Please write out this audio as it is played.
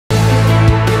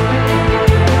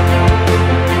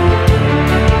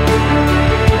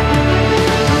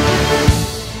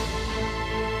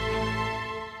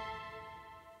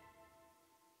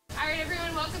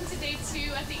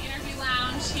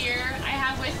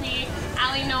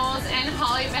Alexandra Knowles and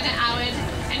Hawley Bennett-Awad.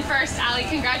 And first, Ali,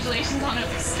 congratulations on a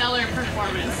stellar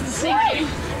performance. Thank you.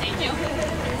 Thank you.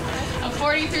 A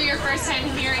 43, your first time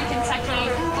here in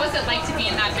Kentucky. What was it like to be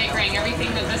in that big ring?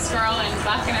 Everything that this girl and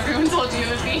Buck and everyone told you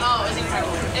it would be? Oh, it was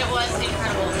incredible. It was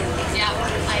incredible. Yeah,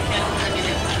 I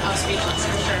was speechless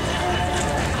for sure.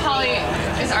 Holly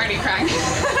is already crying.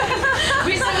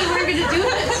 We said we weren't going to do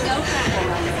this. Go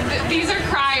cry. These are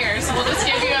criers. We'll just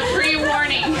give you a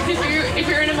pre-warning. If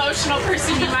you're an emotional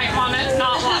person, you might want to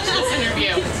not watch this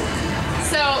interview.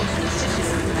 So,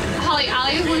 Holly,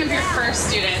 Ali is one of your first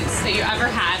students that you ever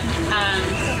had,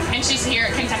 and she's here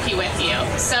at Kentucky with you.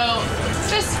 So,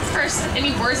 just first,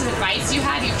 any words of advice you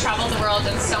had? You've traveled the world,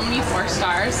 done so many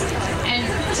 4-stars, and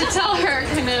to tell her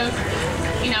kind of,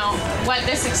 you know, what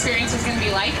this experience was going to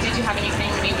be like, did you have anything,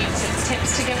 maybe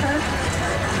tips to give her?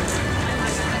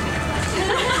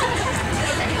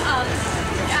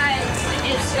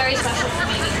 It's very special for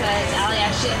me because Ali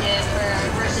actually did her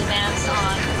first advance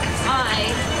on my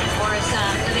course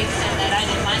to the extent that I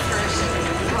did my first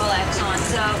Rolex on.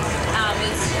 So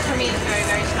for me it's very,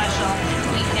 very special.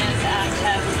 We can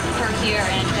have her here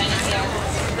and Jenny here.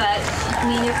 But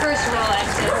I mean, your first Rolex,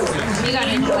 you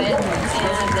gotta enjoy it,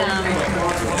 and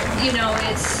you know,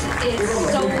 it's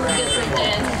so different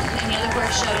than any other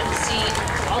horse show to see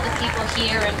all the people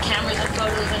here and cameras and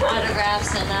photos and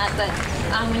autographs and that. But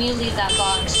when you leave that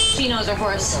box, she knows her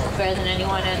horse better than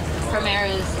anyone, and her mare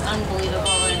is unbelievable.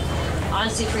 And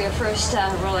honestly, for your first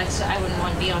Rolex, I wouldn't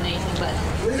want to be on anything but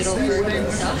good over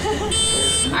her. So.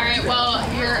 All right, well,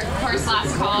 your horse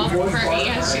last call,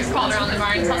 Fergie, she's called around the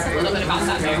barn. Tell us a little bit about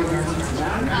that mare.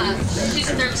 She's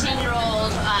a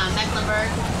 13-year-old Mecklenburg,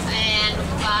 and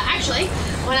actually,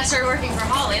 when I started working for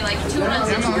Hawley, like 2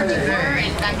 months into working for her,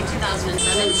 and back in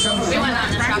 2007, we went on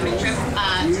a shopping trip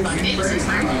to Buck Davis's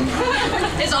farm.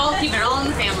 It's all, keep it all in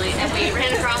the family, and we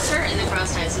ran across her in the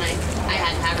cross ties, and I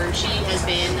had to have her. She has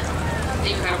been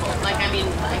incredible. Like, I mean,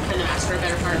 I couldn't have asked for a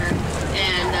better partner.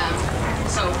 And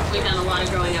so we've done a lot of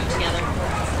growing up together,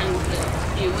 and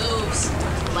a few moves,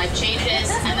 life changes,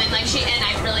 and then and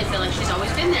I really feel like she's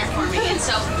always been there for me. And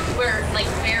so we're like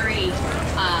very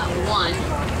one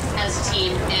as a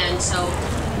team, and so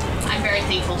I'm very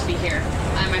thankful to be here.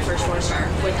 I'm my first 4-star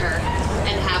with her,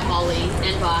 and have Hawley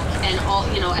and Buck and all,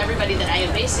 you know, everybody that I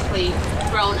have basically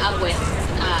grown up with.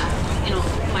 You know,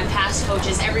 my past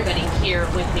coaches, everybody here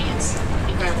with me. It's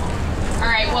incredible. All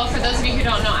right, well, for those of you who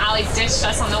don't know, Ali ditched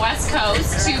us on the West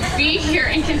Coast to be here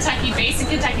in Kentucky, based in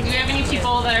Kentucky. Do we have any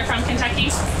people that are from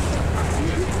Kentucky?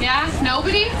 Yeah?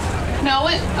 Nobody? No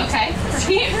one? Okay.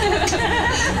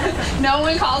 No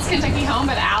one calls Kentucky home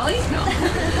but Ali? No.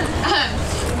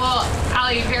 Well,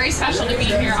 Ali, very special to be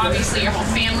here. Obviously, your whole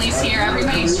family's here.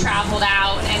 Everybody's traveled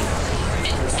out. And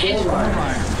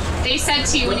they said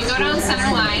to you, when you go down the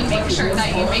center line, make sure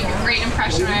that you make a great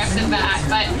impression right off the bat.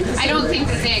 But I don't think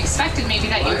that they expected maybe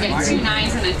that you would get 2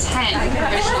 9s and a 10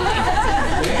 provisionally.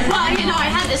 Well, you know, I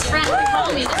had this friend who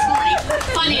called me this morning,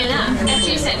 funny enough, and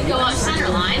she said, go up center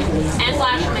line and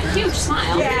flash him a huge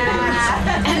smile.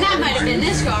 Yeah. And that might have been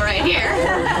this girl right here.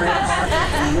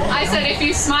 I said, if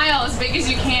you smile as big as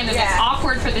you can, and it's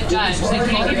awkward for the judge, they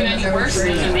can't give you any worse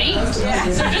than the name.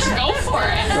 So just go for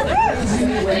it.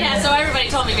 Yeah, so everybody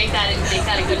told me make that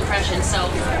a good impression. So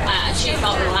she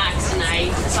felt relaxed,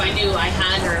 and so I knew I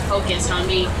had her focused on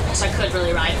me, so I could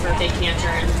really ride for a big canter,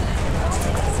 and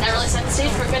that really set the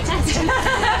stage for a good test.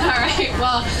 All right,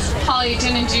 well, Hawley,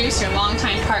 Gin and Juice, your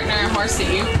longtime partner, a horse that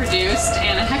you produced,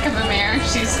 and a heck of a mare.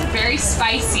 She's very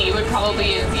spicy, would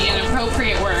probably be an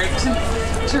appropriate word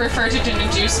to refer to Gin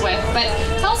and Juice with. But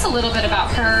tell us a little bit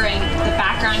about her and the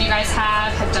background you guys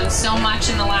have done so much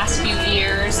in the last few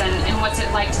years, and what's it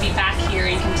like to be back here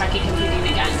in Kentucky competing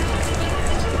again?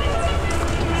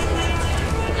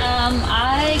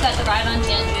 I got to ride on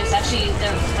Gin and Juice. Actually,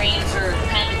 the reins were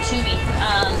handed to me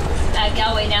at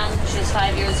Galway Down. She was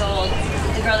 5 years old.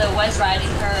 The girl that was riding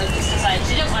her just decided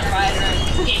she didn't want to ride her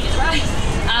and gave me the ride.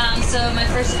 So my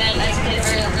first event, I did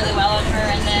really well on her,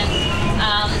 and then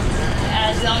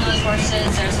as we all know, with horses,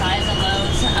 there's highs and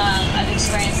lows. I've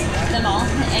experienced them all,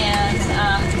 and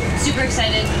super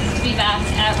excited to be back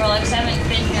at Rolex. I haven't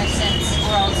been here since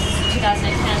Worlds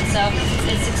 2010, so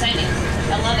it's exciting.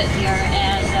 I love it here,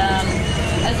 and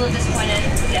I was a little disappointed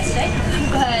yesterday,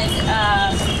 but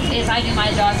if I do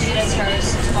my job to get us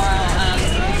hers tomorrow,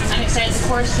 I'm excited. The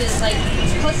course is like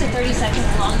close to 30 seconds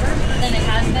longer than it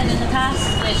has been in the past,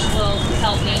 which will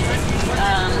help me,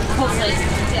 hopefully,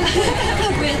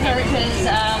 with her, because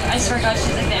I swear to God,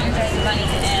 she's a very, very funny,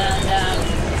 and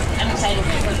I'm excited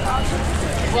for her.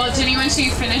 Well, Ginny, when she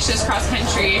finishes cross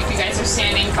country, if you guys are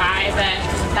standing by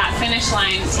that finish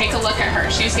line, take a look at her.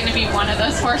 She's going to be one of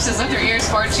those horses with her ears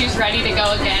forward. She's ready to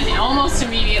go again almost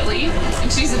immediately,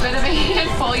 and she's a bit of a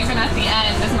handful even at the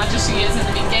end, as much as she is in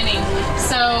the beginning.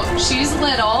 So she's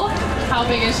little. How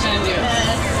big is Jinju?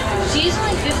 She's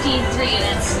only 15.3, and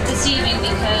it's deceiving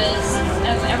because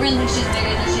everyone thinks she's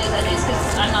bigger than she is. I think it's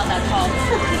because I'm not that tall.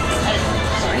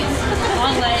 Sorry.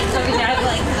 Long legs over here. I have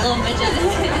like a little midget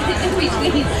in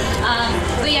between.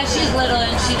 But yeah, she's little,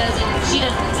 and she doesn't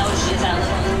know she's that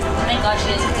little. Thank God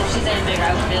she is, because if she's any bigger,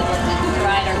 I would be able to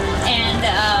ride her. And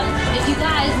if you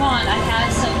guys want, I have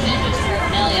some ginger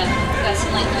paraphernalia. I've got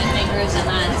some like ring makers and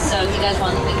that. So if you guys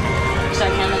want them, we can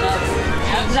start handing them out.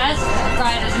 Because as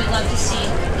riders, we'd love to see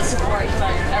the support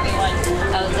from everyone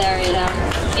out there.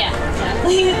 Yeah,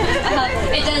 exactly.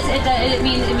 It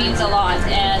means a lot,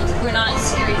 and we're not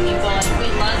scary people. And we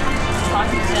love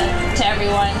talking to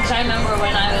everyone. Because I remember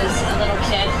when I was a little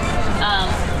kid,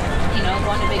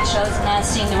 going to big shows and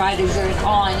seeing the riders you're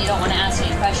on, you don't want to ask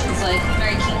any questions like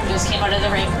Mary King just came out of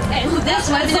the ring. Hey, this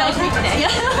was like today.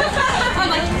 I'm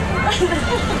like,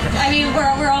 I mean,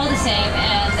 we're all the same,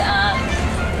 and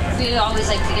we always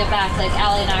like to give back. Like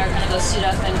Allie and I are going to go suit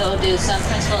up and go do some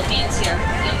Prince Philippines here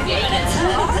in a few minutes.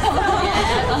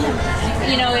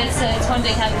 It's one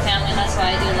big happy family, and that's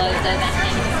why I do love the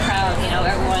crowd.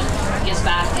 Everyone gives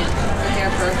back, and we're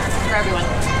here for everyone.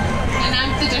 And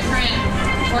of the different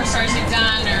 4 stars you've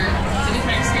done, or the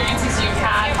different experiences you've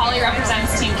had, Hawley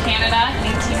represents Team Canada.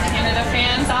 Any Team Canada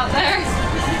fans out there?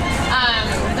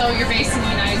 Though you're based in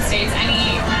the United States,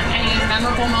 any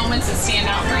memorable moments that stand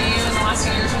out for you in the last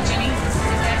few years with Ginny?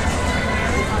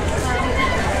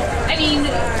 I mean,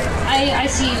 I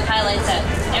see highlights at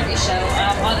every show.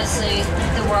 Obviously,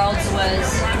 the Worlds was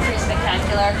pretty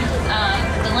spectacular.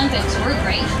 The Olympics were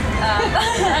great.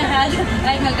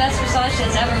 I had my best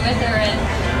massages ever with her, and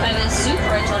I was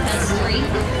super until Fence 3,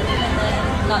 and then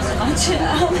not so much.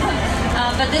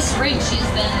 But this spring, she's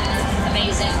been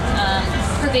amazing.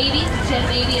 Her baby, she had a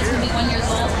baby, it's going to be 1 year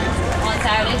old on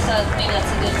Saturday, so maybe that's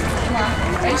a good tomorrow.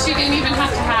 And she didn't even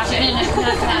have to have it. She didn't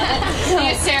have to have it.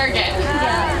 Be a surrogate.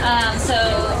 Yeah. So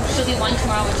she'll be 1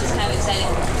 tomorrow, which is kind of exciting.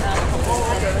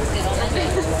 Good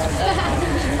omen.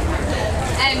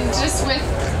 And just with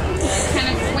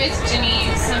Ginny,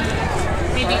 some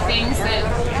maybe things that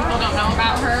people don't know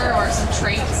about her, or some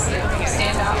traits that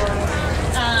stand out.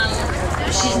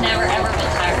 She's never ever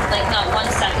been tired, like not 1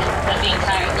 second of being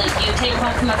tired. Like you take her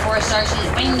home from a 4-star, she's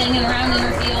banging around in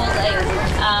her field. Like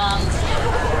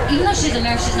even though she's a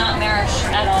mare, she's not marish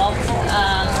at all.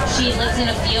 She lives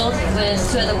in a field with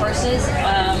 2 other horses.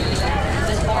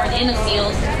 Was born in a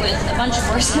field with a bunch of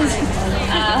horses.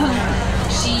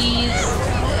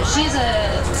 She's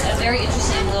a very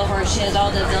interesting little horse. She has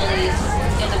all the ability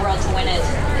in the world to win it,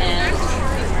 and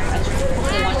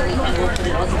hopefully one weekend we'll put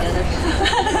it all together.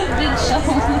 Big show.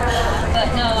 But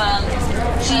no,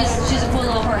 she's a cool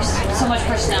little horse. So much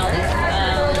personality.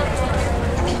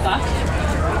 Buck.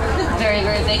 Very,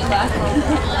 very big buck.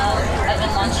 I've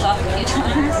been launched off a few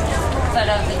times, but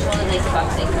I've been told that they can buck,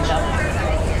 they can jump.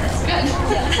 Good.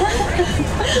 Yeah.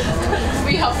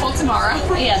 Be helpful tomorrow.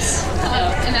 Yes.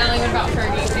 And Allie, what about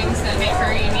Fergie? Things that make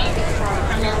her unique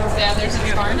from the others in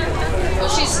your barn? Well,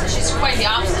 she's quite the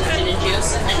opposite of Gin and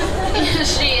Juice.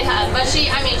 She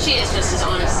is just as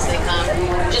honest as they come.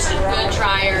 Just a good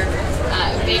trier,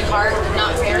 big heart,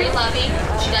 not very loving.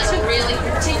 She doesn't really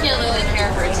particularly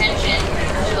care for attention.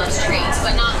 She loves treats,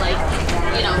 but not like,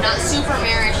 not super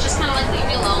marriage. Just kind of like leave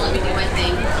me alone, let me do my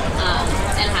thing,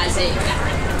 and has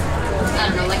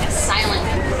like a silent,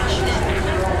 compassionate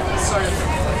sort of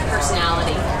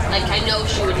personality. Like I know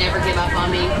she would never give up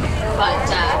on me,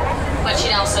 but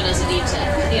she also doesn't need to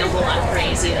need a whole lot of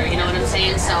praise either. You know what I'm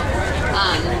saying? So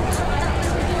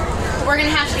we're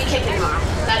gonna have to be kicking tomorrow.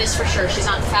 That is for sure. She's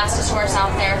not the fastest horse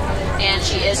out there, and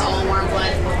she is all warm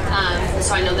blood.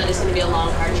 So I know that it's gonna be a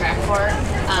long, hard track for her.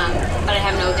 But I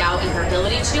have no doubt in her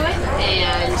ability to do it,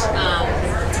 and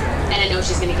I know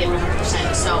she's gonna give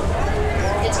 100%. So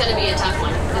it's going to be a tough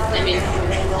one. I mean,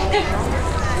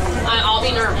 I'll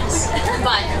be nervous,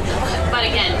 but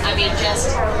again,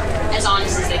 just as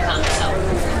honest as they come. So,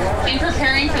 in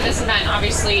preparing for this event,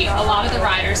 obviously, a lot of the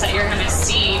riders that you're going to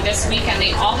see this weekend,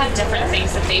 they all have different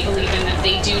things that they believe in, that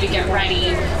they do to get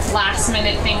ready,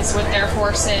 last-minute things with their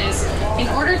horses. In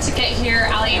order to get here,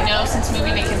 Allie, since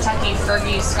moving to Kentucky,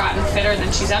 Fergie's gotten fitter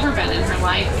than she's ever been in her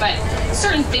life, but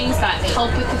certain things that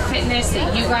help with the fitness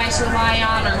that you guys rely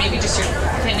on, or maybe just your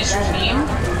fitness regime?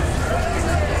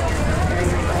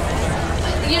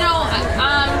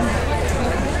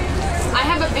 I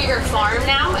have a bigger farm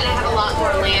now, and I have a lot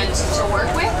more land to work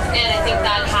with, and I think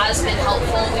that has been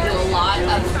helpful. We do a lot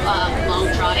of long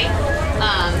trotting,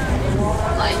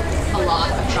 like a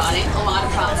lot of trotting, a lot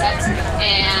of trot sets,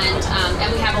 and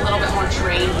we have a little bit more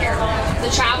terrain here.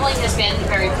 The traveling has been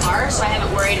very far, so I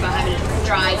haven't worried about having to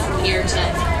drive from here to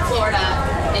Florida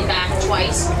and back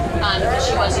twice, because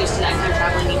she was used to that kind of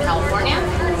traveling in California.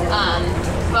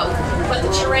 But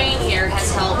the terrain here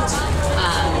has helped.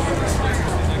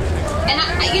 And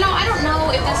I don't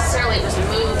know if necessarily it was a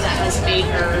move that has made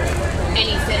her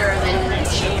any fitter than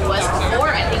she was before.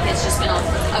 I think it's just been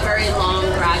a very long,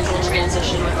 gradual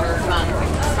transition with her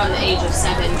from the age of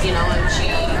 7. And she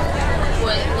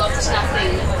looked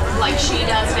nothing like she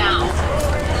does now.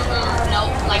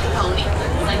 Nope, like a pony,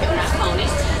 like a fat pony.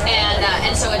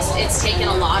 And so it's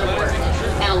taken a lot of work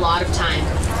and a lot of time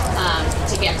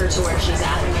to get her to where she's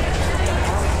at.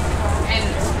 And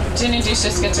Ginny Juice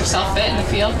just gets herself fit in the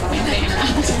field, maintain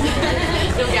around.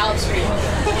 No gallop street.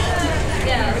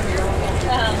 Yeah.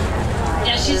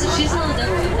 Yeah, she's a little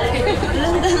different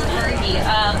than Fergie.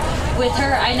 With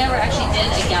her, I never actually did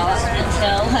a gallop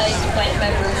until I went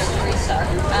my first 3-star.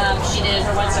 She did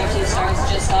her 1-star, 2 stars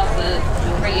just off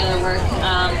of regular work.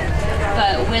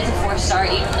 But with a 4-star,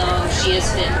 even though she is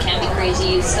fit and can be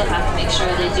crazy, you still have to make sure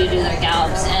they do their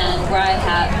gallops. And where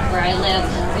I live,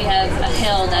 we have a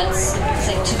hill it's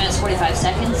like 2 minutes 45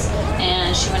 seconds,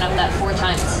 and she went up that 4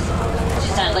 times.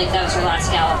 She's done, like, that was her last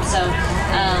gallop. So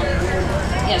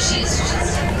yeah, she's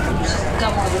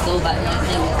got more of a go button, I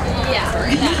think. Yeah.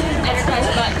 Enterprise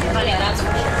button, yeah, that's for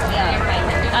sure. Yeah, right.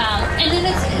 And then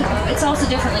it's also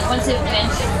different. Like, once they've been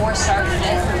 4-star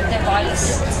fit, their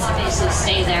bodies basically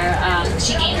stay there.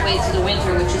 She gains weight through the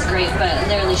winter, which is great, but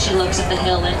literally she looks at the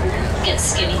hill and gets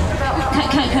skinny.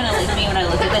 Kind of like me when I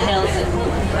look at the hill.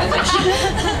 I wish.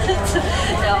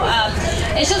 No,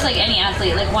 it's just like any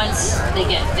athlete. Like, once they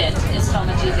get fit, it's so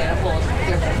much easier to hold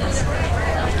your fitness.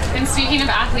 And speaking of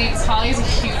athletes, Hawley's a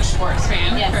huge sports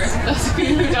fan. Yes. For those of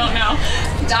you who don't know,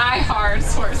 die-hard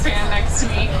sports fan next to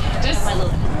me. Just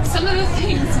some of the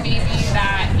things maybe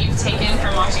that you've taken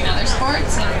from watching other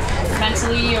sports and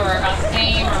mentally, or about the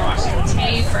game, or watching the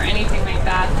tape, or anything like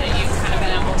that you've kind of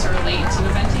been able to relate to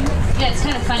eventing. Yeah, it's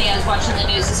kind of funny. I was watching the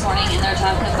news this morning, and they're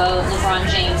talking about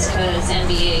LeBron James, because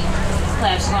NBA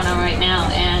playoffs going on right now,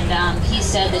 and he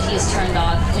said that he's turned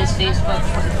off his Facebook,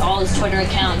 all his Twitter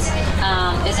accounts,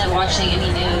 isn't watching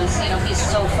any news. He's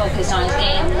so focused on his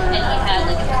game, and he had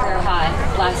like a career high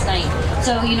last night.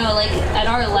 So like, at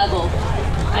our level,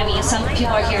 I mean, some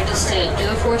people are here just to do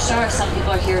a 4-star, some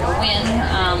people are here to win.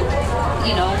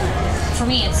 For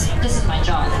me, this is my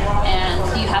job, and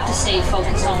you have to stay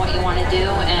focused on what you want to do.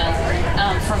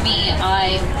 And for me,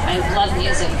 I love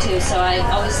music too, so I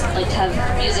always like to have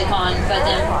music on. But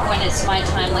then when it's my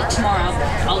time, like tomorrow,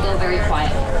 I'll go very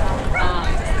quiet.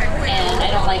 And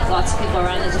I don't like lots of people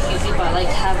around. There's a few people I like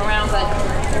to have around, but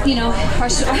yeah,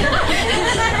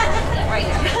 right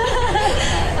here.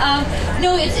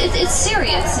 No, it's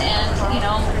serious, and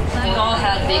we've all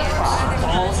had big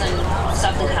falls and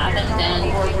stuff that happened,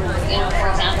 and for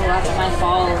example, after my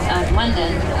fall at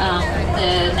London,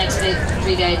 the next big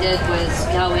read I did was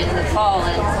Galway in the fall,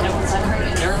 and everyone's like, "Are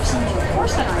you nervous?" I'm like, "Of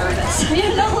course I'm nervous."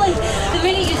 Like, the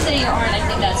minute you say you aren't, I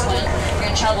think that's when you're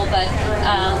in trouble. But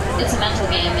it's a mental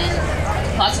game, and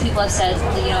lots of people have said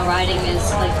that, riding is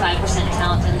like 5%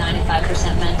 talent and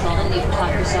 95% mental, and you can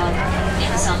talk yourself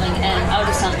into something and out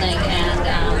of something, and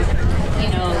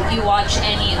you watch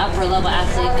any upper level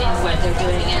athlete and what they're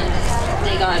doing, and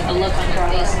they got a look on their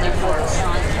face and they're focused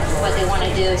on what they want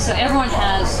to do. So everyone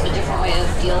has a different way of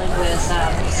dealing with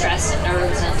stress and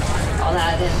nerves and all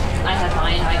that, and I have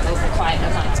mine. I go quiet.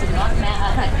 I'm not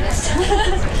mad. I'm just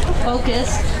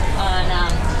focused on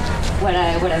what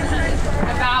I want to do.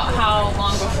 About how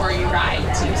long before you ride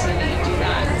do you say that you do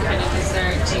that? Kind of,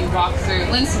 do you walk through?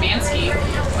 Lynn Szymanski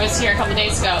was here a couple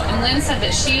days ago, and Lynn said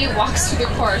that she walks through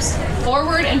the course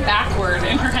forward and backward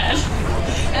in her head.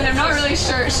 And I'm not really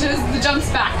sure. She does the jumps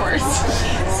backwards.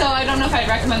 So I don't know if I'd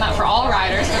recommend that for all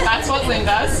riders, but that's what Lynn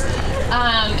does.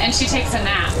 And she takes a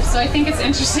nap. So I think it's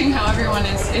interesting how everyone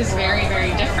is very,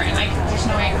 very different. Like, there's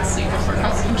no way I can sleep before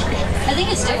cross country. I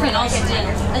think it's different also.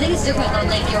 I think it's different than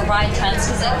like your ride times,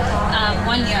 because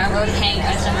one year I rode Hank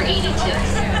at number 82,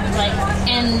 like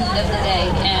end of the day,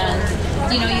 and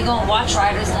you go and watch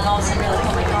riders, and then all of a sudden you're like,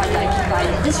 oh my god, I can ride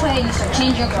it this way, and you start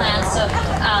changing your plans. So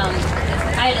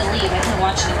I had to leave. I couldn't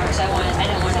watch anymore because I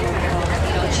didn't want to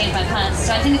change my plans.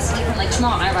 So I think it's different. Like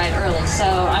tomorrow I ride early, so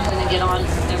I'm going to get on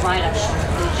and ride actually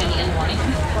with Jenny in the morning.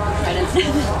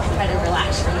 try to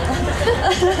relax from that.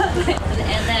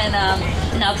 And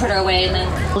then I'll put her away, and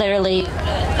then literally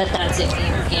that's it.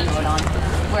 Game mode on.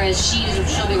 whereas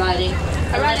she'll be riding.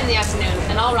 I ride in the afternoon,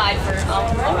 and I'll ride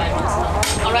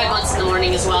once in the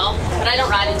morning as well, but I don't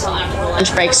ride until after the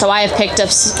lunch break. So I have picked up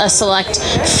a select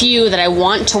few that I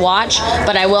want to watch,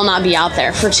 but I will not be out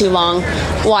there for too long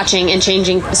watching and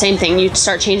changing. Same thing, you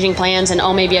start changing plans and,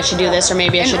 oh, maybe I should do this or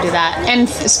maybe I should do that. And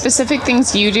specific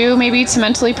things you do maybe to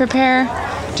mentally prepare,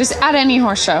 just at any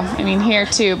horse show. I mean, here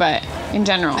too, but in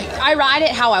general. I ride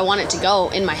it how I want it to go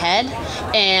in my head,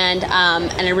 and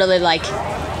I really like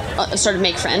sort of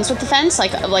make friends with the fence.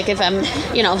 Like if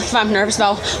I'm nervous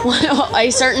about a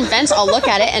certain fence, I'll look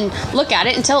at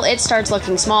it until it starts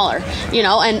looking smaller,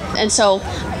 and so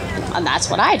that's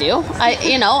what I do.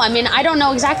 I don't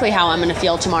know exactly how I'm going to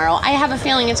feel tomorrow. I have a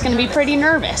feeling it's going to be pretty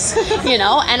nervous,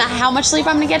 and how much sleep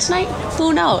I'm going to get tonight,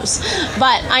 who knows?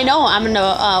 But I know I'm going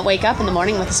to wake up in the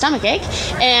morning with a stomach ache,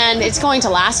 and it's going to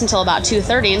last until about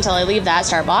 2:30 until I leave that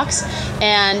start box.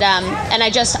 And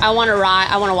I want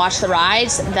to watch the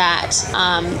rides that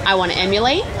I want to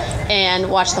emulate, and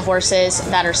watch the horses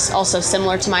that are also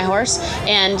similar to my horse,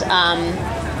 and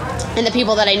the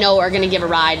people that I know are going to give a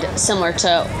ride similar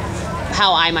to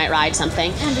how I might ride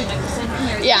something.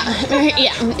 Yep.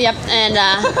 And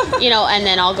and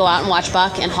then I'll go out and watch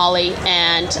Buck and Hawley,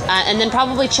 and then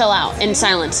probably chill out in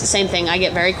silence. Same thing. I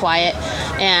get very quiet,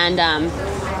 and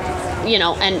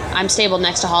and I'm stabled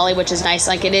next to Hawley, which is nice.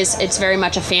 Like it's very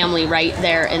much a family right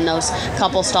there in those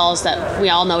couple stalls that we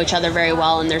all know each other very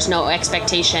well, and there's no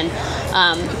expectation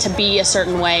to be a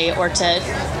certain way or to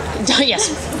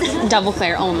double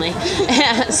clear only.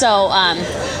 So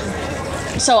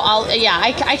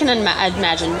I can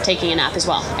imagine taking a nap as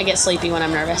well. I get sleepy when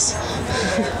I'm nervous.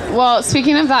 Well,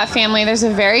 speaking of that family, there's a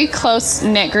very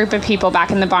close-knit group of people back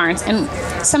in the barns. And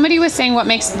somebody was saying what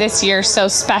makes this year so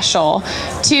special,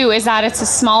 too, is that it's a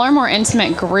smaller, more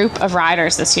intimate group of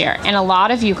riders this year. And a lot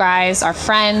of you guys are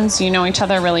friends. You know each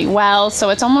other really well. So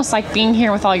it's almost like being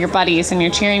here with all your buddies and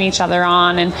you're cheering each other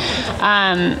on. And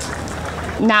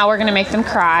now we're going to make them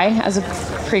cry as a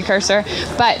precursor.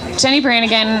 But Jenny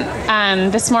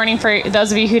Brannigan, this morning, for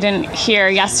those of you who didn't hear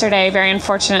yesterday, very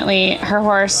unfortunately, her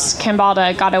horse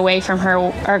Kimbalda got away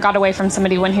from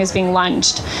somebody when he was being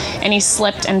lunged, and he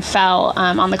slipped and fell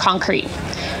on the concrete.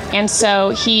 And so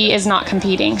he is not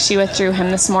competing. She withdrew him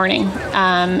this morning,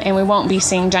 and we won't be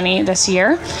seeing Jenny this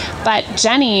year. But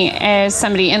Jenny is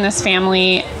somebody in this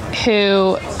family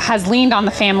who has leaned on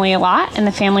the family a lot, and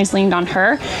the family's leaned on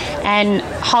her. And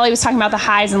Hawley was talking about the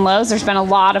highs and lows. There's been a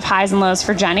lot of highs and lows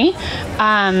for Jenny,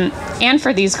 and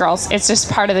for these girls. It's just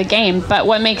part of the game. But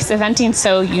what makes eventing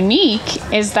so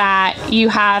unique is that you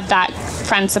have that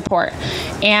friend support.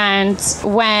 And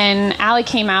when Allie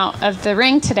came out of the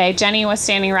ring today, Jenny was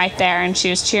standing right there, and she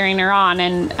was cheering her on,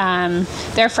 and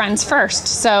they're friends first.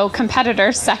 So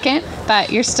competitors second, but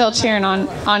you're still cheering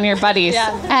on your buddies.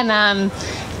 Yeah. And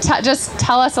just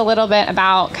tell us a little bit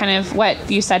about kind of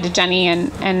what you said to Jenny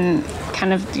and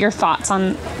kind of your thoughts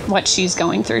on what she's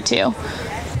going through too.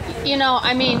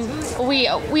 We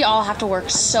all have to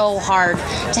work so hard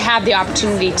to have the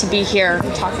opportunity to be here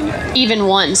even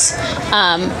once.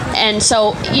 And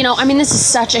so, this is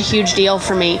such a huge deal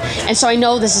for me. And so I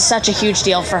know this is such a huge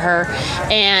deal for her.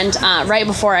 And right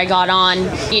before I got on,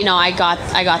 I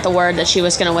got the word that she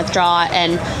was going to withdraw,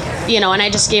 and I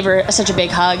just gave her such a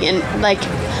big hug, and like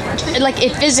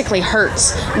it physically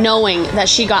hurts knowing that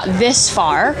she got this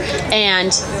far and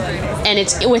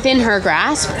it's within her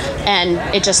grasp and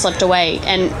it just slipped away.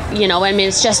 And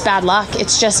it's just bad luck.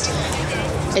 It's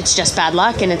just bad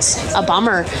luck, and it's a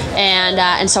bummer.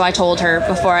 And so I told her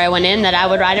before I went in that I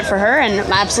would ride it for her, and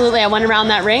absolutely I went around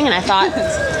that ring and I thought,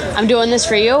 I'm doing this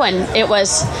for you. And it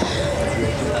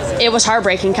was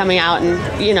heartbreaking coming out and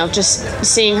just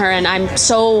seeing her, and I'm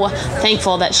so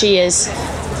thankful that she is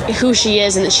who she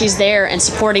is and that she's there and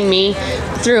supporting me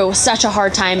through such a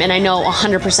hard time. And I know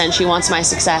 100% she wants my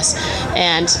success,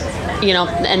 and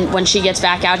and when she gets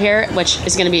back out here, which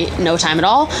is going to be no time at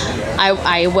all,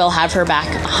 I will have her back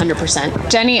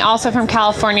 100%. Jenny, also from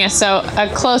California, so a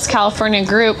close California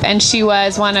group, and she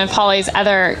was one of Hawley's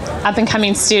other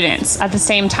up-and-coming students at the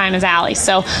same time as Allie.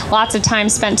 So lots of time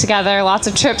spent together, lots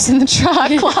of trips in the truck,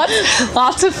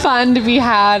 lots of fun to be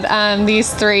had,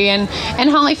 these three. And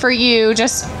Hawley, for you,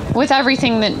 just with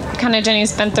everything that kind of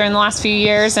Jenny's been through in the last few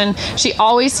years, and she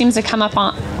always seems to come out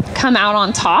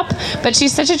on top, but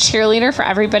she's such a cheerleader for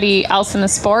everybody else in the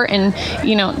sport. And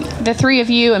the three of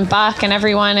you and Buck and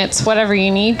everyone, it's whatever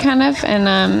you need kind of.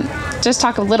 And just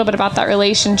talk a little bit about that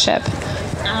relationship.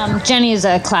 Jenny is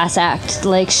a class act.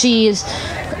 Like, she's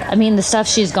I mean, the stuff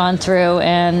she's gone through,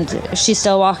 and she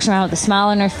still walks around with a smile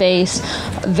on her face,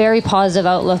 very positive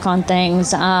outlook on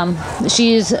things.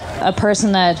 She's a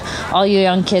person that all you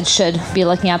young kids should be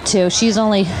looking up to. She's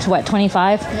only,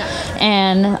 25? Yeah.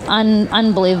 And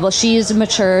unbelievable. She's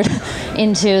matured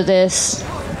into this.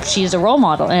 She's a role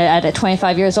model at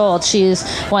 25 years old. She's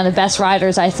one of the best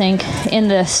riders, I think, in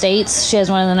the States. She has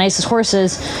one of the nicest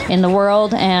horses in the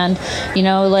world. And,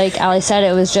 like Ali said,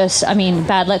 it was just,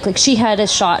 bad luck. Like, she had a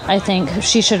shot. I think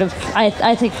she should have,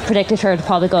 I think, predicted her to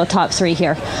probably go top 3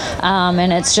 here.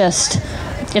 And it's just...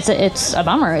 It's a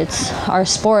bummer. It's our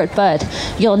sport, but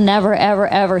you'll never, ever,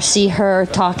 ever see her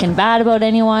talking bad about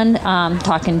anyone,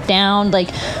 talking down.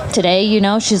 Like today,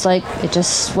 she's like, it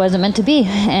just wasn't meant to be.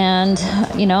 And,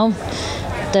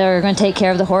 they're going to take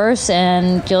care of the horse,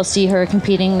 and you'll see her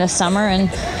competing this summer.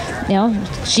 And,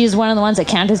 she's one of the ones that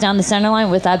canters down the center line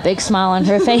with that big smile on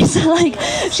her face.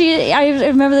 I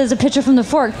remember there's a picture from the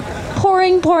fork.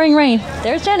 Pouring rain.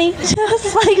 There's Jenny,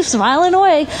 just like smiling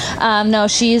away. No,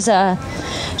 she's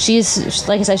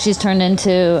like I said, she's turned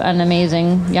into an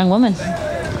amazing young woman.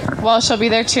 Well, she'll be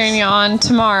there cheering you on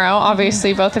tomorrow,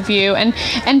 obviously, both of you.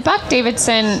 And Buck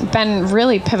Davidson, been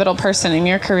really pivotal person in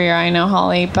your career, I know,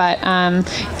 Hawley. But I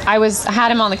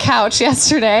had him on the couch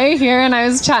yesterday here, and I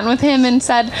was chatting with him and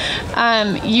said,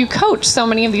 you coach so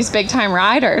many of these big-time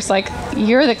riders. Like,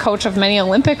 you're the coach of many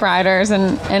Olympic riders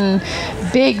and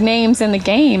big names in the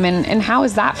game. And how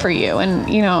is that for you? And,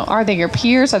 are they your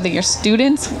peers? Are they your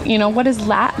students? What is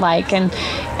that like?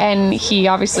 And he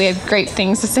obviously had great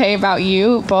things to say about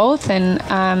you both. And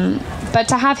but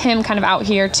to have him kind of out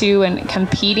here too and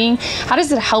competing, how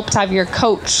does it help to have your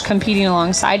coach competing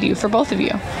alongside you for both of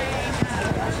you?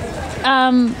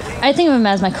 I think of him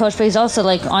as my coach, but he's also,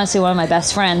 like, honestly one of my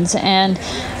best friends. And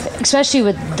especially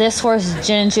with this horse,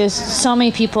 Gin and Juice, so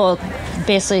many people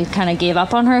basically kind of gave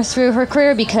up on her through her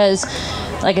career because,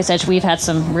 like I said, we've had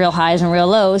some real highs and real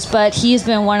lows, but he's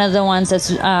been one of the ones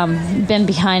that's been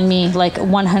behind me like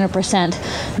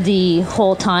 100% the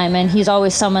whole time, and he's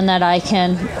always someone that I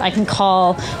can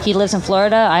call. He lives in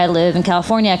Florida, I live in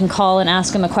California. I can call and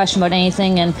ask him a question about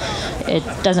anything, and it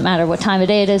doesn't matter what time of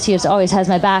day it is. He always has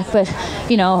my back. But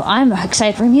I'm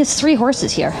excited for him. He has 3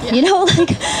 horses here.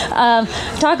 Yeah.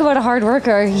 Talk about a hard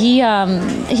worker. He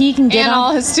can get and on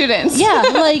all his students. Yeah,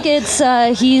 like it's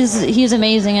he's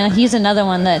amazing, and he's another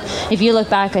one that if you look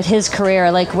back at his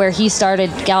career, like where he started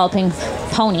galloping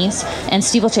ponies and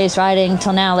steeplechase riding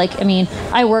till now,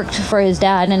 I worked for his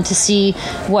dad, and to see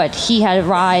what he had to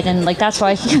ride, and that's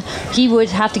why he would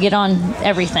have to get on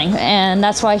everything, and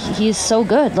that's why he's so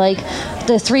good. Like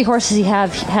the 3 horses he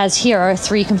has here are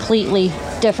 3 completely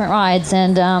different rides,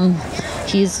 and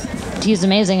he's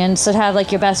amazing. And so to have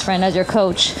like your best friend as your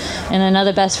coach, and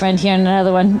another best friend here, and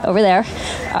another one over there,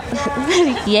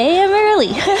 yay, I'm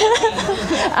early.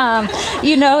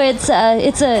 It's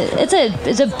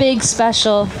a big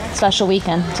special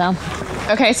weekend. So.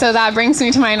 Okay, so that brings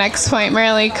me to my next point.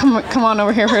 Marilee, come on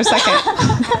over here for a second.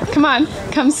 Come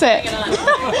sit.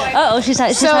 She's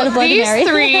had a Bloody Mary.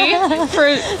 So these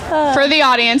 3, for the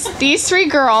audience, these 3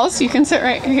 girls, you can sit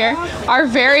right here, are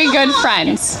very good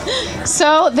friends.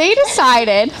 So they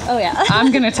decided,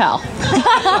 I'm going to tell.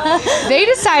 They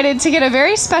decided to get a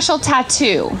very special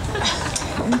tattoo.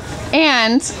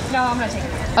 And... No, I'm going to take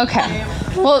it. Okay.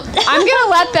 Well, I'm going to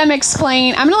let them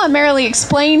explain. I'm going to let Marilee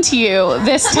explain to you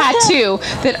this tattoo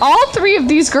that all 3 of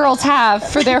these girls have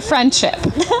for their friendship.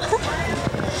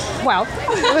 Well,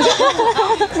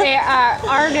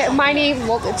 my name,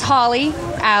 it's Hawley,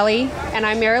 Allie, and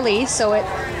I'm Marilee, so it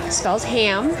spells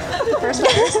ham, first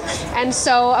letters. And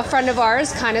so a friend of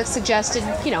ours kind of suggested,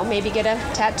 maybe get a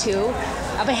tattoo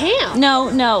of a ham. No.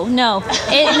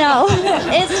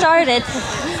 It started,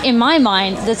 in my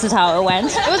mind, this is how it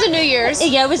went. It was a New Year's.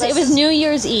 Yeah, it was New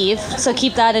Year's Eve, so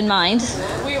keep that in mind.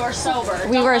 We were sober.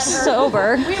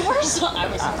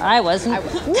 I wasn't.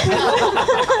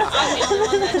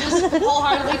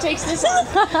 Wholeheartedly takes this on.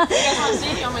 You guys want to see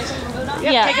it? You want me to take the boot off?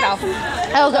 Yeah, take it off.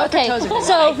 Oh, okay.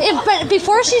 So, but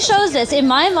before she shows this, in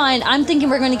my mind, I'm thinking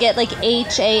we're going to get like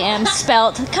HAM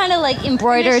spelt, kind of like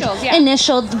embroidered,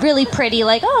 initialed, really pretty.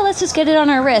 Like, let's just get it on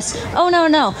our wrist. Oh no!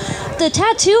 The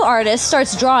tattoo artist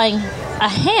starts drawing a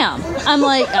ham. I'm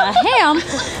like, a ham?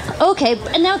 Okay,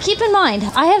 and now keep in mind,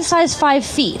 I have size 5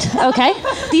 feet, okay?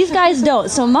 These guys don't,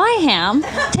 so my ham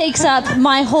takes up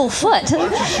my whole foot. Why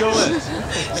don't you show it?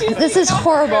 This is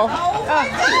horrible.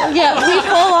 Yeah,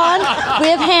 we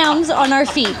have hams on our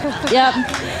feet. Yep.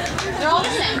 They're all the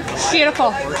same.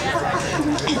 Beautiful.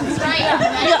 Right.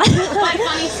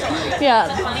 Funny story. Yeah.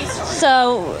 Funny story.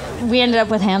 So we ended up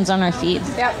with hams on our feet.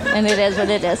 Yep. And it is what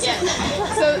it is.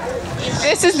 So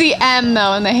This is the M,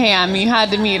 though, in the ham. You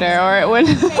had to meet her, or it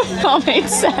wouldn't all made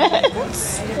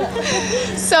sense.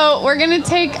 So we're going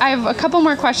to I have a couple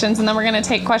more questions, and then we're going to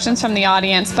take questions from the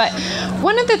audience. But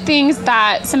one of the things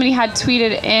that somebody had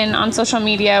tweeted in on social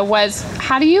media was,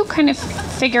 how do you kind of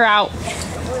figure out,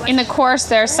 in the course,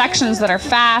 there are sections that are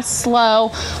fast,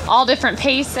 slow, all different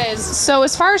paces. So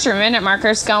as far as your minute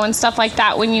markers go and stuff like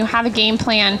that, when you have a game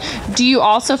plan, do you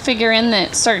also figure in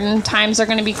that certain times are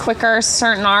going to be quicker,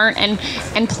 certain aren't, and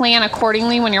plan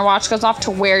accordingly when your watch goes off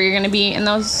to where you're going to be in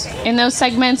those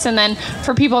segments? And then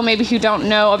for people maybe who don't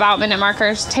know about minute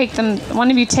markers,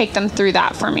 one of you take them through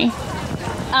that for me.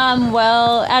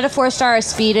 Well, at a 4-star, our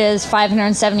speed is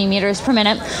 570 meters per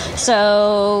minute.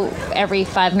 So every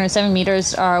 570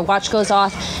 meters, our watch goes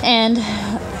off. And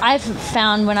I've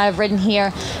found when I've ridden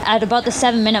here, at about the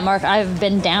 7-minute mark, I've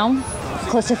been down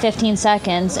close to 15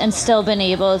 seconds and still been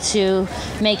able to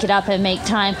make it up and make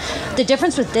time. The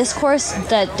difference with this course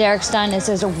that Derek's done is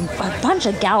there's a bunch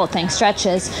of galloping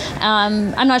stretches.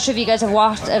 I'm not sure if you guys have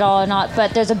walked at all or not,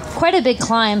 but there's quite a big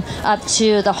climb up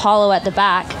to the hollow at the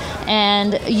back.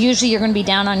 And usually you're going to be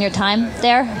down on your time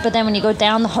there, but then when you go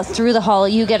down through the hollow,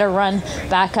 you get a run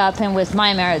back up, and with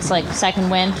my mare, it's like second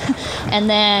win. And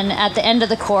then at the end of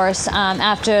the course,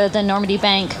 after the Normandy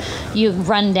Bank, you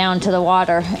run down to the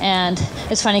water. And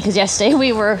it's funny because yesterday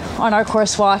we were on our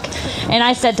course walk, and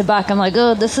I said to Buck, I'm like,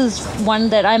 oh, this is one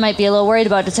that I might be a little worried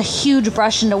about. It's a huge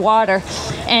brush into water.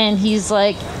 And he's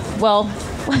like, well,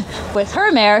 with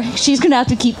her mare, she's going to have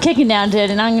to keep kicking down to it,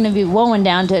 and I'm going to be woeing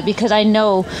down to it because I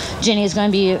know Ginny is going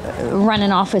to be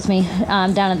running off with me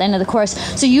down at the end of the course.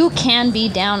 So you can be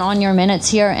down on your minutes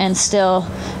here and still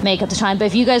make up the time. But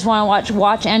if you guys want to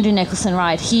watch Andrew Nicholson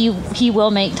ride, he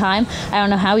will make time. I don't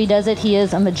know how he does it. He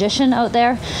is a magician out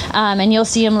there, and you'll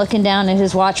see him looking down at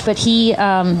his watch. But he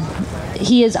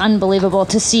is unbelievable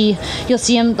to see. You'll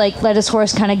see him like let his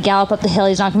horse kind of gallop up the hill.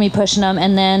 He's not going to be pushing him,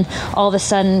 and then all of a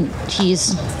sudden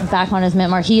he's back on his minute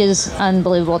mark. He is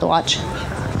unbelievable to watch.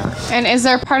 And is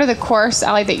there part of the course,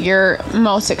 Allie, that you're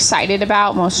most excited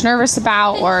about, most nervous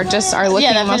about, or just are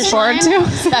looking most forward to?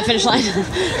 That finish line.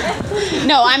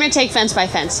 No, I'm going to take fence by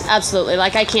fence. Absolutely.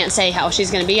 Like, I can't say how she's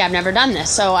going to be. I've never done this,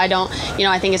 so I don't,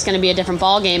 I think it's going to be a different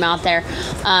ball game out there.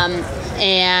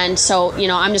 And so,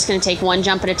 I'm just going to take one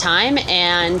jump at a time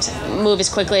and move as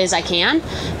quickly as I can,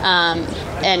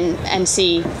 and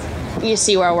see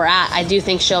where we're at. I do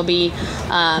think she'll be,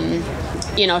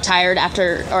 tired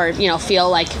after, or, feel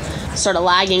like sort of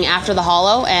lagging after the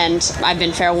hollow, and I've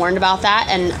been fair warned about that.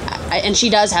 And she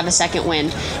does have a second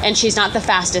wind, and she's not the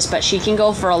fastest, but she can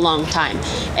go for a long time.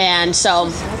 And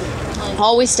so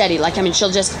always steady. And she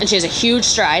has a huge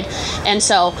stride. And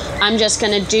so I'm just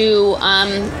going to do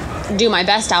my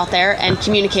best out there and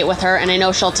communicate with her, and I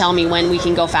know she'll tell me when we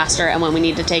can go faster and when we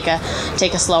need to take a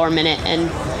slower minute,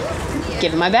 and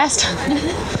give it my best.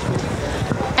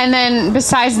 And then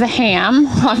besides the ham,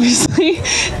 obviously,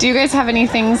 do you guys have any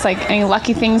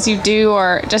lucky things you do,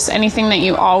 or just anything that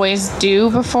you always do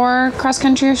before cross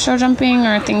country or show jumping,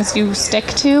 or things you stick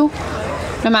to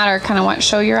no matter kind of what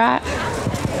show you're at?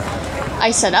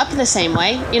 I set up the same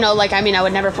way. I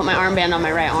would never put my armband on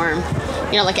my right arm.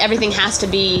 Everything has to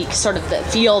be sort of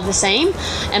feel the same.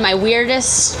 And my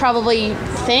weirdest probably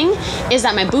thing is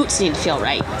that my boots need to feel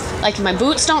right. If my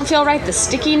boots don't feel right, the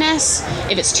stickiness,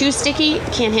 if it's too sticky,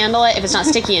 can't handle it. If it's not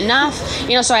sticky enough,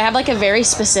 so I have a very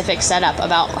specific setup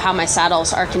about how my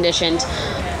saddles are conditioned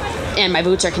and my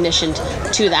boots are conditioned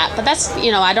to that. But that's,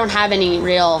 I don't have any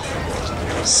real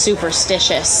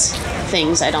superstitious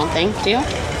things, I don't think. Do you?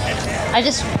 I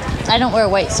don't wear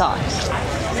white socks.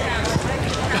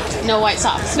 No white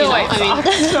socks. No white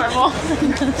socks. Normal.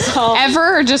 So.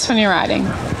 Ever, or just when you're riding?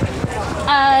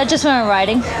 Just when I'm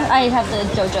riding. I have the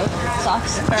JoJo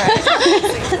socks. All right.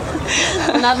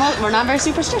 We're not very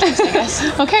superstitious, I guess.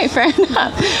 Okay, fair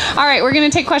enough. All right, we're going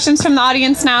to take questions from the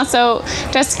audience now. So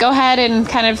just go ahead and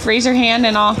kind of raise your hand,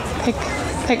 and I'll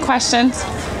pick questions.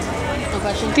 No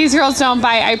questions? These girls don't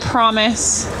bite, I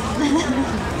promise.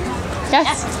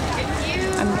 Yes?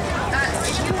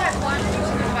 If you had one piece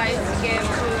of advice to give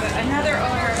to another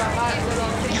owner of a hot little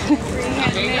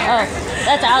 53-hand mare,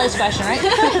 that's Allie's question, right?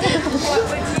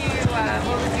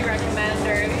 what would you recommend,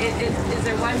 or is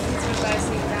there one piece of advice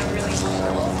that you found really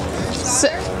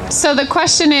helpful? So the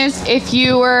question is, if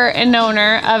you were an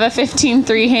owner of a 15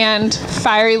 3-hand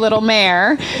fiery little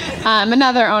mare,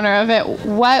 another owner of it,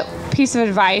 what piece of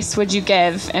advice would you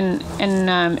give, and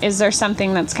is there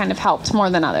something that's kind of helped more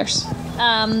than others?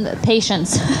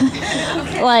 Patience.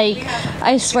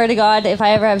 I swear to God, if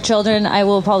I ever have children, I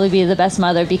will probably be the best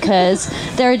mother, because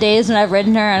there are days when I've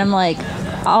ridden her and I'm like,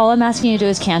 all I'm asking you to do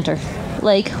is canter.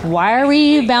 Like, why are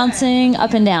we bouncing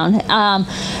up and down?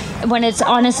 When it's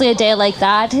honestly a day like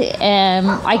that,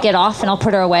 I get off and I'll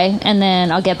put her away and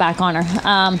then I'll get back on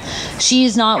her.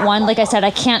 She's not one, like I said,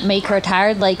 I can't make her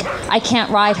tired. Like, I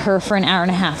can't ride her for an hour and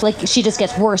a half. Like, she just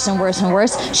gets worse and worse and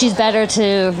worse. She's better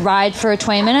to ride for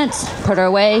 20 minutes, put her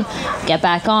away, get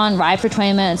back on, ride for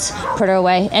 20 minutes, put her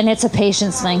away. And it's a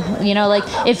patience thing. You know, like,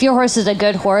 if your horse is a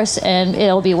good horse, and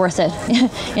it'll be worth it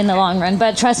in the long run.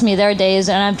 But trust me, there are days,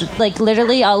 and I'm just, like,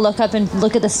 literally, I'll look up and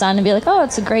look at the sun and be like, oh,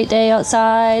 it's a great day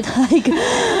outside. Like,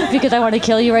 because I want to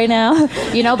kill you right now,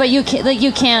 you know. But you can't, like,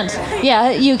 you can't.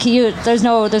 Yeah, you. There's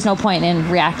no point in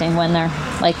reacting when they're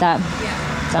like that.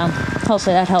 So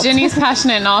hopefully that helps. Ginny's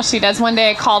passionate in all she does. One day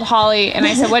I called Hawley and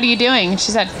I said, "What are you doing?"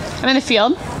 She said, "I'm in the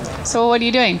field." So what are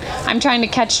you doing? "I'm trying to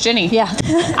catch Ginny." Yeah.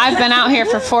 I've been out here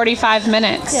for 45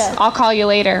 minutes. Yeah. I'll call you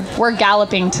later. We're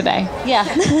galloping today. Yeah.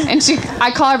 And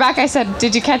I call her back. I said,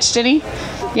 "Did you catch Ginny?"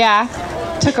 "Yeah."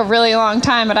 Took a really long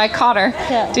time, but I caught her.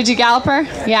 Yeah. "Did you gallop her?"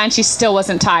 "Yeah," and she still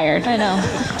wasn't tired. I know.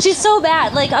 She's so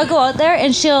bad. Like, I'll go out there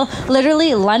and she'll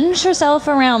literally lunge herself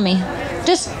around me,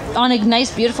 just on a nice,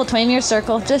 beautiful 20-meter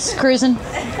circle, just cruising.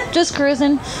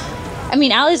 I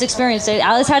mean, Allie's experienced it.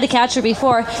 Allie's had to catch her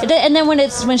before, and then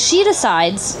when she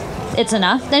decides it's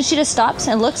enough, then she just stops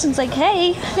and looks and's like,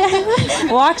 "Hey,"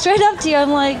 walks right up to you.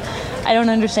 I'm like, I don't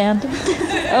understand.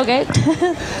 Okay.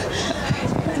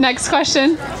 Next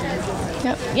question.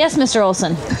 Yep. Yes, Mr.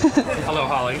 Olson. Hello,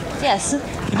 Holly. Yes.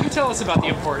 Can you tell us about the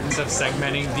importance of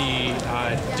segmenting the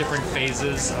different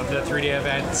phases of the 3-day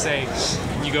event? Say,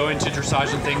 you go into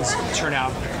dressage and things turn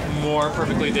out more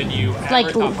perfectly than you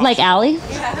ever thought like Allie?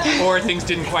 Or things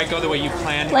didn't quite go the way you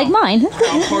planned. Like mine.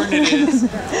 How important it is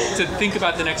to think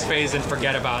about the next phase and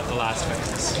forget about the last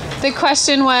phase. The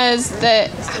question was I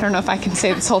don't know if I can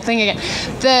say this whole thing again,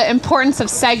 the importance of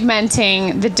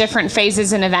segmenting the different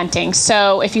phases in eventing.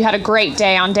 So if you had a great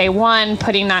day on day one,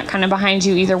 putting that kind of behind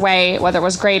you either way, whether it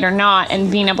was great or not, and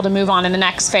being able to move on in the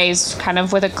next phase kind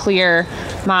of with a clear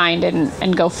mind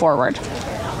and go forward.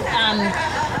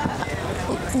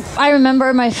 I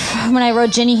remember when I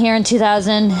rode Ginny here in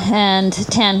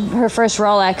 2010, her first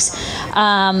Rolex.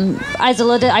 I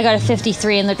got a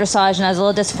 53 in the dressage, and I was a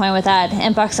little disappointed with that.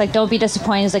 And Buck's like, "Don't be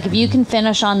disappointed." He's like, "If you can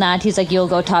finish on that," he's like, "you'll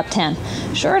go top 10."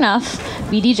 Sure enough,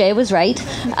 BDJ was right.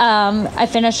 I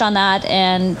finished on that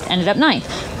and ended up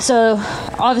 9th. So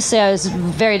obviously I was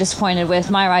very disappointed with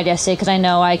my ride yesterday because I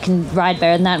know I can ride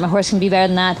better than that. My horse can be better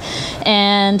than that.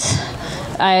 And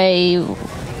I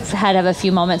had to have a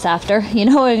few moments after, you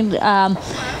know, and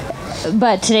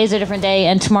but today's a different day,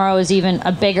 and tomorrow is even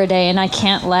a bigger day, and I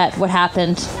can't let what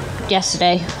happened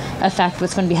yesterday affect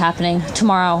what's going to be happening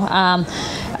tomorrow.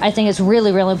 I think it's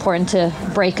really, really important to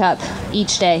break up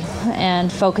each day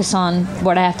and focus on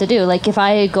what I have to do. Like, if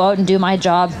I go out and do my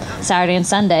job Saturday and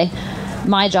Sunday,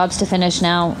 my job's to finish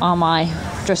now on my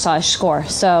dressage score.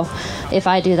 So if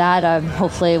I do that,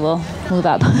 hopefully we'll move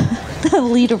up the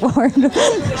leaderboard.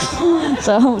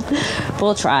 So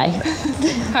we'll try.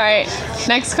 All right,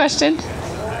 next question.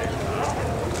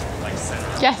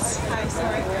 Yes. Hi,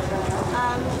 sorry.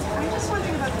 I'm just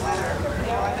wondering about the weather. You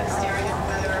know, I've been staring at the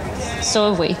weather. So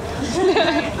have we. I've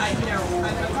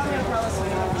got an umbrella, so I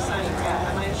know sign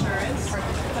my insurance.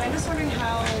 But I'm just wondering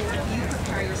how you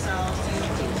prepare yourself.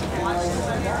 Do you watch the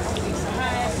weather weeks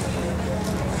ahead?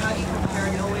 How do you prepare,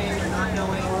 knowing or not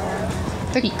knowing?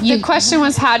 The question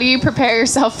was, how do you prepare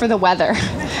yourself for the weather?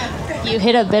 You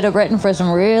hit a bit of Britain for some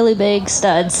really big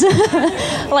studs.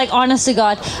 Like, honest to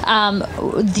God,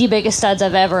 the biggest studs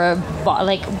I've ever bought.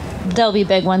 Like, there'll be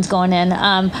big ones going in.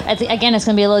 Again, it's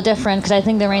going to be a little different because I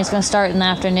think the rain's going to start in the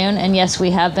afternoon. And yes,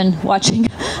 we have been watching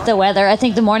the weather. I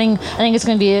think it's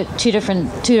going to be two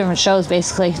different shows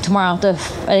basically tomorrow. I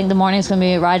think the morning's going to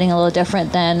be riding a little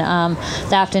different than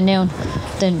the afternoon,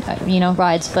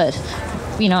 rides. But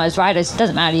as riders, it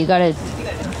doesn't matter. You got to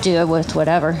do it with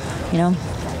whatever,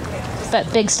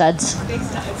 But big studs.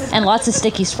 And lots of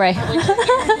sticky spray. I know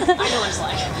what it's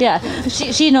like. Yeah,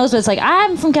 she knows what it's like.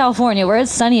 I'm from California where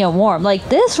it's sunny and warm. Like,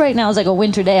 this right now is like a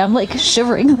winter day. I'm like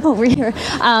shivering over here.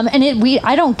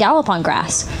 I don't gallop on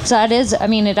grass. So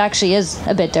it actually is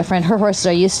a bit different. Her horses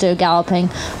are used to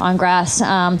galloping on grass.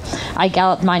 I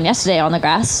galloped mine yesterday on the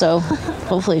grass, so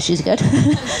hopefully she's good.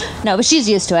 No, but she's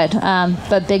used to it.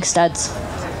 But big studs.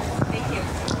 Thank you.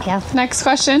 Yeah. Next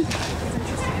question.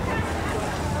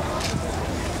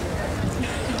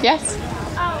 Yes.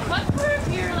 What part of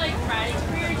your riding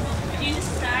career did you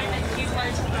decide that you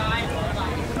wanted to ride more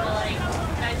life, or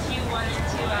that you wanted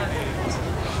to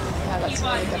keep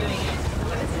on doing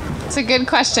it? It's a good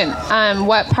question.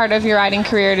 What part of your riding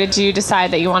career did you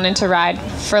decide that you wanted to ride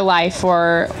for life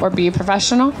or be a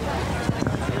professional?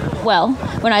 Well,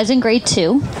 when I was in grade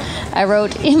 2, I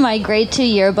wrote in my grade 2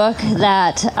 yearbook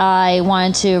that I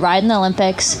wanted to ride in the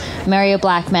Olympics, marry a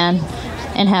black man,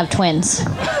 and have twins.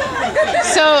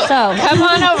 So come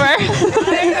on over.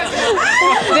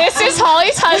 This is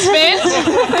Holly's husband.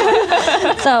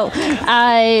 So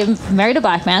I married a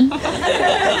black man.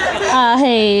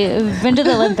 I've been to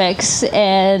the Olympics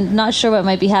and not sure what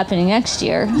might be happening next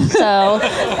year. So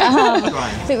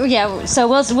yeah, so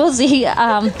we'll see.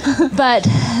 But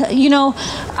you know,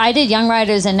 I did Young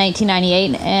Riders in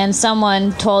 1998, and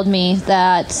someone told me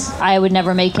that I would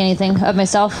never make anything of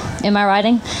myself in my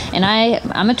riding. And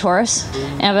I'm a Taurus,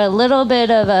 and I have a little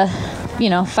bit of a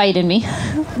fight in me.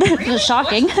 It's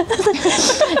shocking.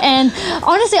 And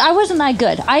honestly, I wasn't that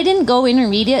good. I didn't go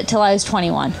intermediate till I was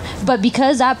 21. But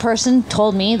because that person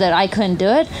told me that I couldn't do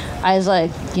it, I was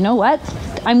like, you know what?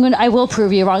 I will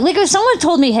prove you wrong. Like if someone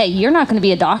told me, hey, you're not going to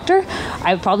be a doctor,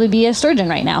 I would probably be a surgeon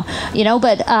right now,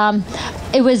 But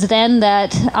it was then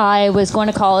that I was going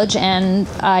to college, and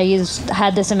I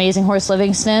had this amazing horse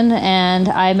Livingston, and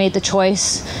I made the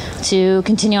choice to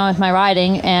continue on with my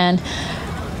riding. And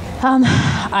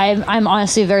I'm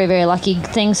honestly very, very lucky.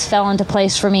 Things fell into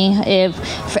place for me. It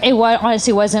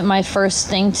honestly wasn't my first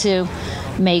thing to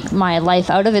make my life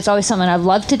out of. It's always something I've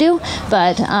loved to do,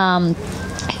 but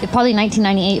probably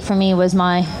 1998 for me was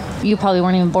you probably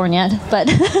weren't even born yet, but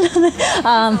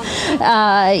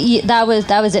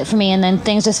that was it for me. And then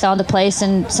things just fell into place,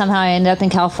 and somehow I ended up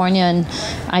in California, and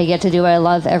I get to do what I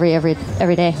love every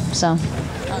day. So.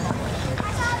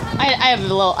 I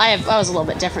was a little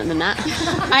bit different than that.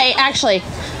 I actually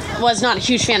was not a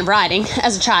huge fan of riding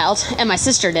as a child, and my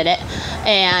sister did it,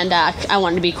 and I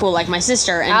wanted to be cool like my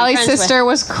sister. And Allie's sister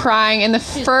was crying in the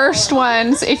first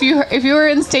ones. If you were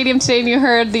in the stadium today and you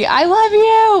heard the "I love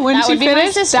you" when she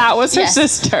finished, that was her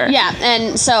sister. Yeah,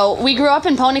 and so we grew up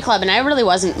in Pony Club, and I really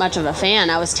wasn't much of a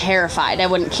fan. I was terrified. I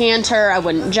wouldn't canter, I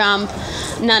wouldn't jump,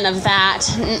 none of that.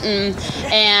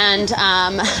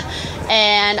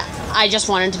 And I just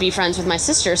wanted to be friends with my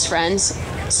sister's friends,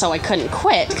 so I couldn't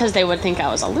quit because they would think I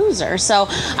was a loser. So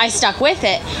I stuck with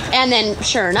it, and then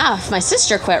sure enough, my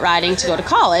sister quit riding to go to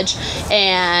college,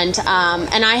 and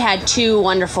I had two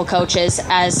wonderful coaches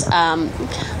as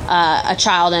a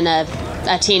child and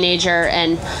a teenager,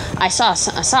 and I saw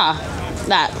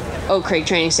that Oak Creek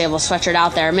Training Stable sweatshirt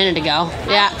out there a minute ago.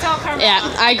 Yeah.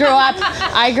 I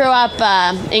grew up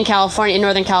in California, in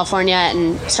Northern California,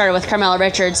 and started with Carmela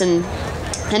Richards, and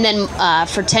then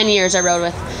for 10 years I rode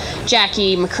with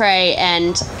Jackie McCrae,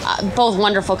 and both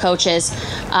wonderful coaches,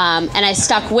 and I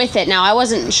stuck with it. Now, I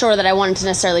wasn't sure that I wanted to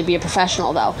necessarily be a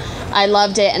professional, though. I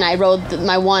loved it, and I rode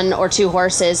my 1 or 2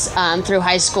 horses through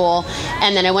high school,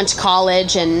 and then I went to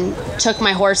college and took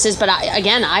my horses, but I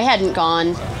hadn't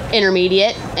gone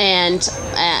intermediate, and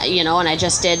and I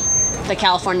just did the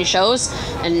California shows,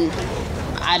 and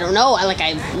I don't know,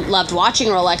 I loved watching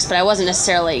Rolex, but that wasn't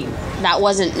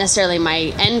necessarily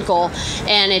my end goal.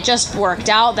 And it just worked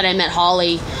out that I met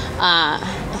Hawley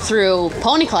through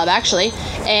Pony Club, actually,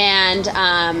 and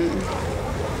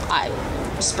I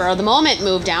spur of the moment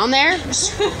moved down there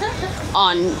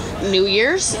on New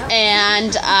Year's,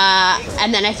 and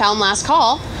then I found Last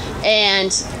Call,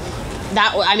 and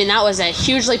that was a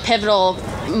hugely pivotal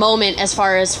moment as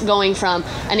far as going from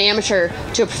an amateur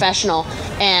to a professional,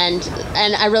 and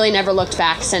I really never looked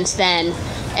back since then,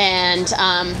 and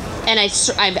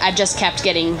I've just kept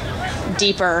getting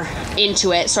deeper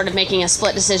into it, sort of making a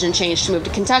split decision change to move to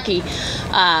Kentucky.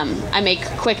 I make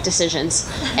quick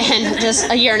decisions, and just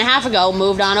a year and a half ago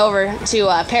moved on over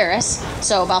to Paris,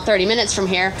 so about 30 minutes from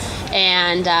here,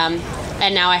 and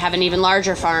now I have an even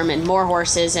larger farm and more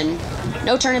horses, and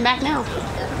no turning back now.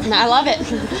 I love it.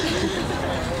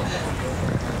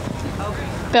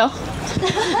 Bill?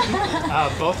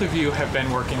 Both of you have been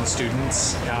working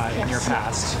students in your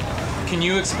past. Can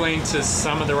you explain to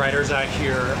some of the riders out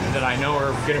here that I know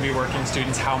are going to be working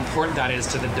students how important that is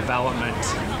to the development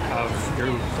of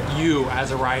you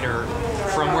as a rider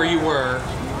from where you were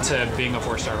to being a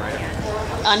 4-star rider?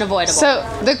 Unavoidable. So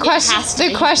the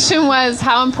question was,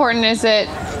 how important is it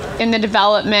in the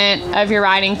development of your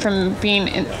riding from being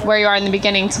where you are in the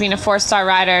beginning to being a 4-star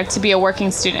rider to be a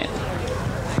working student?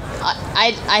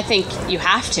 I think you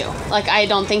have to. I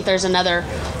don't think there's another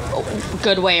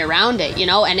good way around it,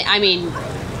 And I mean,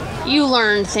 you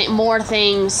learn more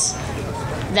things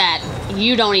that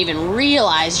you don't even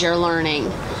realize you're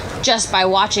learning just by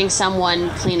watching someone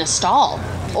clean a stall,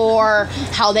 or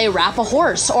how they wrap a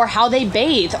horse, or how they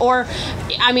bathe, or,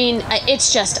 I mean,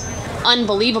 it's just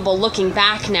unbelievable looking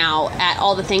back now at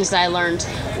all the things that I learned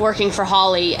working for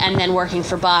Hawley and then working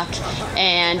for Buck,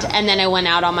 and then I went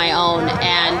out on my own,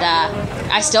 and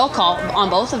I still call on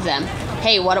both of them.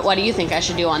 Hey, what do you think I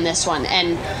should do on this one?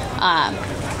 And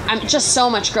I'm just so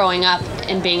much growing up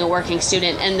and being a working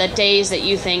student, and the days that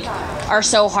you think are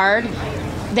so hard,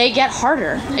 they get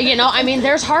harder. You know, I mean,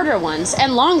 there's harder ones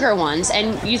and longer ones,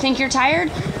 and you think you're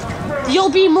tired,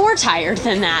 you'll be more tired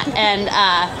than that. And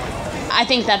I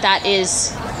think that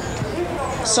is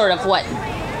sort of what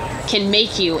can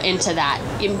make you into that.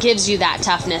 It gives you that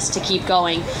toughness to keep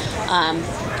going.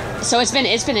 So it's been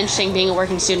interesting being a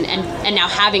working student and now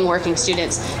having working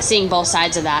students, seeing both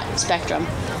sides of that spectrum.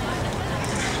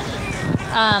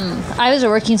 I was a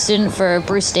working student for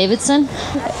Bruce Davidson,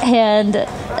 and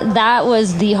that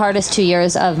was the hardest 2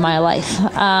 years of my life.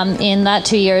 In that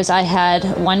 2 years, I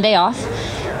had one day off,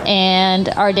 and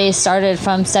our day started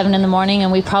from 7 in the morning,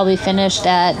 and we probably finished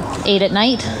at 8 at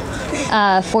night.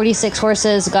 46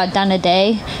 horses got done a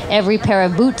day. Every pair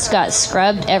of boots got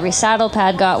scrubbed. Every saddle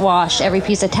pad got washed. Every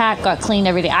piece of tack got cleaned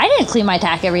every day. I didn't clean my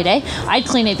tack every day. I'd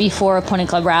clean it before a pony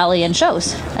club rally and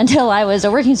shows. Until I was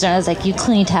a working student, I was like, you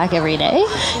clean tack every day?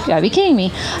 You gotta be kidding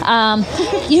me.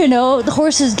 You know, the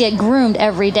horses get groomed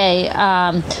every day.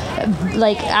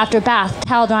 Like after bath,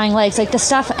 towel drying legs, like the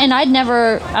stuff. And I'd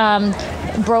never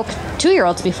broke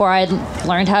 2-year-olds before. I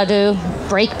learned how to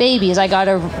break babies. I got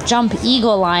to jump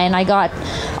eagle line. I got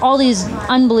all these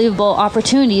unbelievable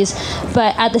opportunities,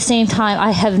 but at the same time,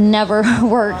 I have never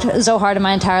worked so hard in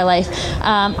my entire life.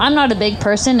 I'm not a big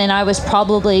person, and I was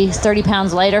probably 30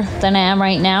 pounds lighter than I am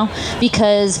right now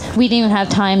because we didn't even have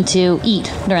time to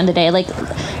eat during the day. Like,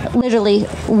 literally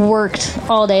worked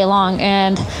all day long,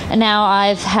 and now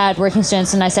I've had working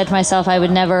students, and I said to myself I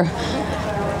would never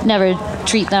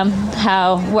treat them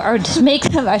or make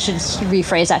them, I should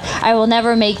rephrase that. I will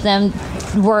never make them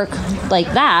work like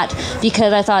that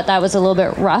because I thought that was a little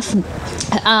bit rough.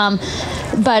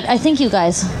 But I think you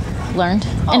guys learned,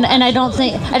 and I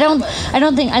think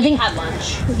Had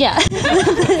lunch. yeah.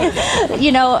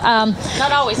 You know,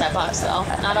 Not always at Bucks though.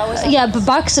 Not always. yeah, but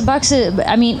Bucks.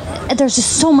 I mean, there's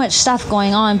just so much stuff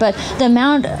going on, but the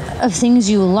amount of things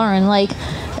you learn, like.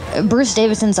 Bruce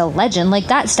Davidson's a legend. Like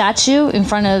that statue in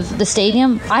front of the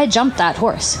stadium, I jumped that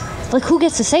horse. Like, who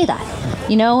gets to say that?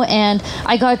 You know, and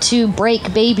I got to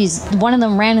break babies. One of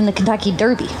them ran in the Kentucky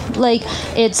Derby. Like,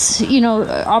 it's, you know,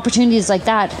 opportunities like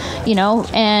that, you know,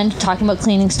 and talking about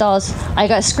cleaning stalls, I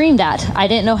got screamed at. I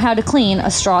didn't know how to clean a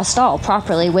straw stall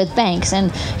properly with banks.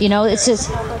 And, you know, it's just,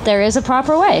 there is a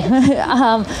proper way.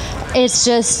 It's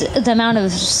just the amount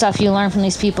of stuff you learn from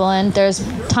these people, and there's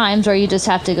times where you just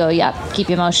have to go, yep, keep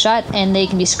your mouth shut, and they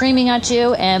can be screaming at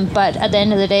you, but at the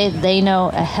end of the day, they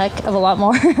know a heck of a lot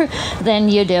more than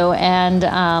you do, and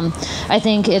I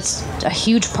think it's a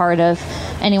huge part of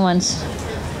anyone's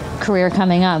career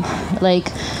coming up.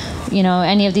 Like, you know,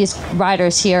 any of these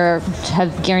riders here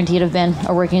have guaranteed have been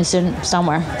a working student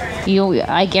somewhere.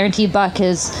 I guarantee Buck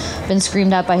has been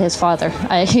screamed at by his father.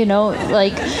 You know,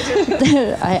 like,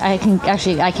 I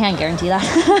can't guarantee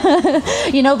that.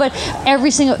 You know, but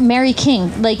every single, Mary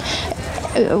King, like,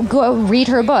 go read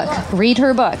her book.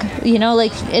 You know,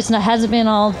 like, hasn't been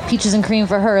all peaches and cream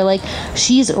for her. Like,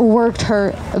 she's worked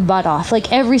her butt off.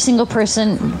 Like, every single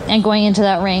person and going into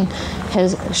that ring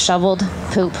has shoveled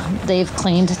poop. They've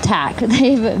cleaned tack.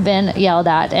 They've been yelled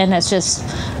at, and it's just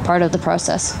part of the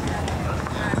process.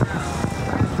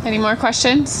 Any more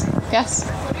questions? Yes?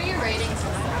 What are your ratings?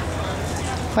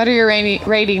 What are your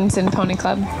ratings in Pony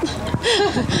Club?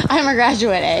 I'm a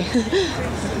graduate A.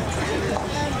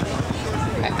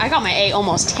 I got my A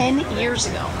almost 10 years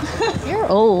ago. You're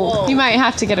old. You might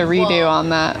have to get a redo on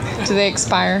that. Do they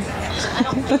expire? I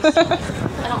don't think so.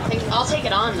 I don't think. I'll take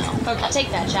it on though. Okay. I'll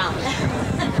take that challenge.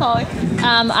 Holly?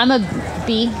 I'm a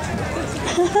B.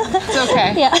 It's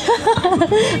okay. Yeah.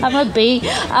 I'm a B.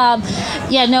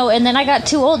 Yeah, no, and then I got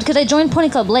too old because I joined Pony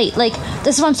Club late. Like,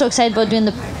 this is why I'm so excited about doing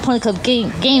the Pony Club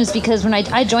games, because when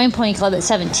I joined Pony Club at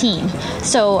 17,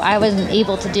 so I wasn't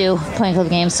able to do Pony Club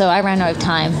games, so I ran out of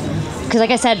time. Because,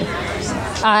 like I said,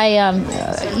 I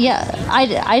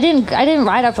didn't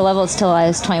ride up for levels till I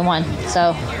was 21,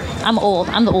 so I'm old.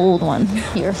 I'm the old one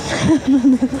here.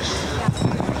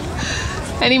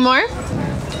 Any more?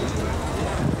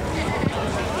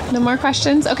 No more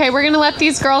questions? Okay, we're going to let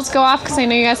these girls go off because I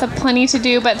know you guys have plenty to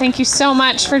do, but thank you so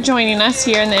much for joining us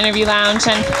here in the Interview Lounge.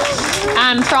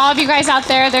 And for all of you guys out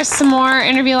there, there's some more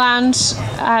Interview Lounge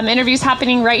interviews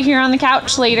happening right here on the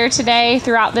couch later today,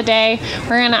 throughout the day.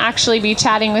 We're going to actually be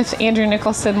chatting with Andrew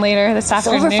Nicholson later this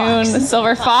afternoon, the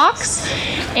Silver Fox.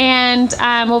 And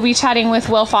we'll be chatting with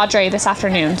Will Faudre this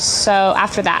afternoon, so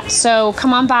after that. So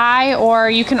come on by, or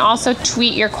you can also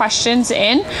tweet your questions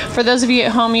in. For those of you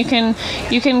at home, you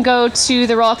can go to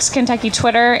the Rolex Kentucky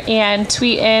Twitter and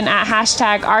tweet in at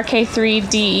hashtag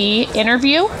RK3DE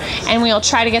interview, and we'll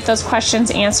try to get those questions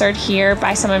answered here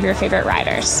by some of your favorite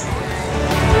riders.